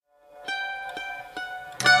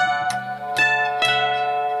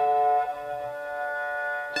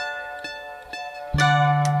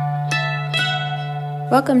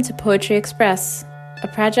Welcome to Poetry Express, a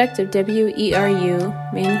project of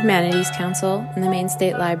WERU, Maine Humanities Council, and the Maine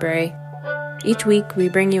State Library. Each week, we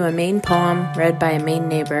bring you a Maine poem read by a Maine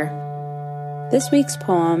neighbor. This week's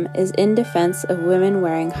poem is In Defense of Women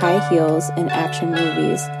Wearing High Heels in Action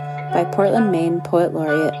Movies by Portland, Maine Poet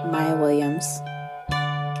Laureate Maya Williams.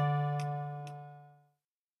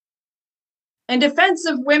 In defense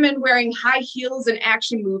of women wearing high heels in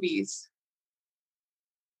action movies.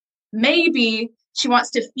 Maybe she wants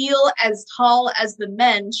to feel as tall as the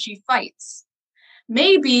men she fights.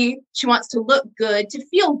 Maybe she wants to look good to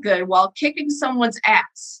feel good while kicking someone's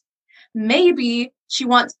ass. Maybe she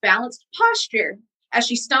wants balanced posture as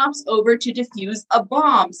she stomps over to defuse a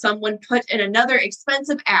bomb someone put in another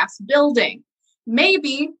expensive ass building.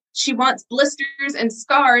 Maybe she wants blisters and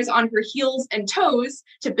scars on her heels and toes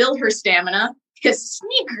to build her stamina because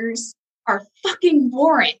sneakers are fucking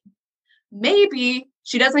boring. Maybe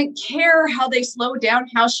she doesn't care how they slow down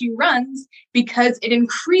how she runs because it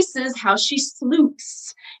increases how she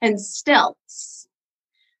sleuths and stealths.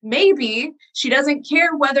 Maybe she doesn't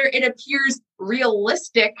care whether it appears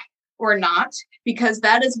realistic or not because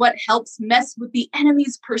that is what helps mess with the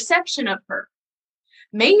enemy's perception of her.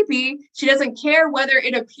 Maybe she doesn't care whether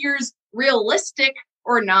it appears realistic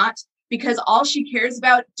or not because all she cares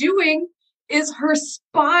about doing is her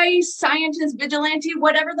spy, scientist, vigilante,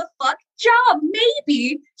 whatever the fuck job.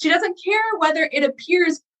 Maybe she doesn't care whether it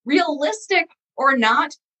appears realistic or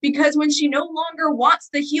not because when she no longer wants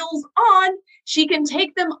the heels on, she can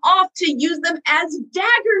take them off to use them as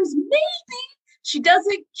daggers. Maybe she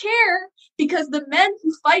doesn't care because the men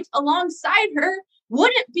who fight alongside her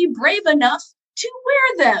wouldn't be brave enough to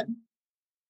wear them.